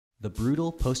The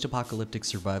brutal post-apocalyptic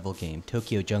survival game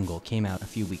Tokyo Jungle came out a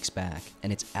few weeks back,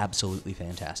 and it's absolutely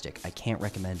fantastic. I can't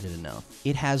recommend it enough.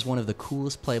 It has one of the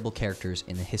coolest playable characters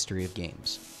in the history of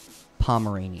games.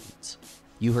 Pomeranians.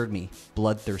 You heard me,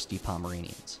 bloodthirsty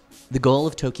Pomeranians. The goal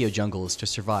of Tokyo Jungle is to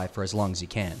survive for as long as you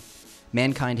can.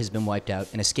 Mankind has been wiped out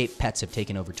and escaped pets have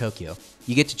taken over Tokyo.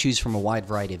 You get to choose from a wide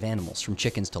variety of animals, from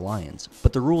chickens to lions,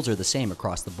 but the rules are the same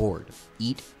across the board.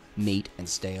 Eat, mate, and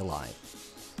stay alive.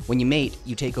 When you mate,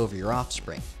 you take over your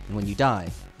offspring, and when you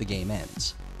die, the game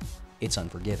ends. It's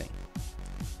unforgiving.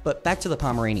 But back to the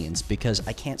Pomeranians, because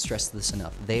I can't stress this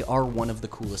enough, they are one of the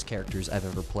coolest characters I've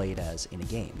ever played as in a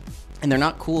game. And they're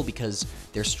not cool because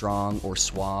they're strong or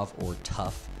suave or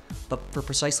tough, but for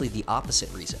precisely the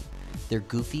opposite reason. They're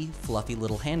goofy, fluffy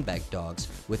little handbag dogs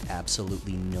with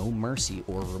absolutely no mercy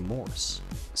or remorse.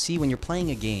 See, when you're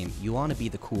playing a game, you want to be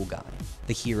the cool guy,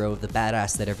 the hero, the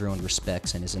badass that everyone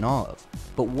respects and is in awe of.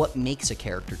 But what makes a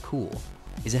character cool?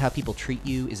 Is it how people treat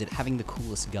you? Is it having the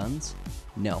coolest guns?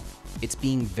 No, it's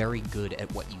being very good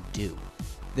at what you do.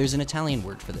 There's an Italian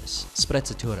word for this,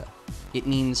 sprezzatura. It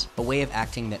means a way of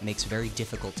acting that makes very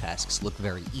difficult tasks look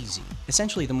very easy.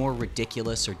 Essentially, the more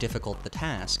ridiculous or difficult the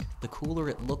task, the cooler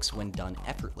it looks when done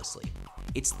effortlessly.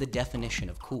 It's the definition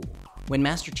of cool. When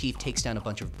Master Chief takes down a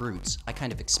bunch of brutes, I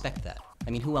kind of expect that.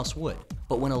 I mean, who else would?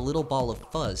 But when a little ball of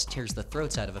fuzz tears the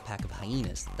throats out of a pack of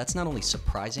hyenas, that's not only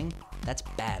surprising, that's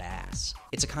badass.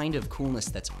 It's a kind of coolness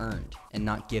that's earned and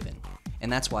not given.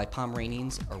 And that's why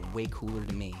Pomeranians are way cooler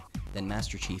to me than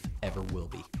Master Chief ever will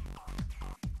be.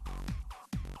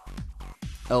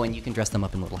 Oh, and you can dress them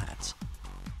up in little hats.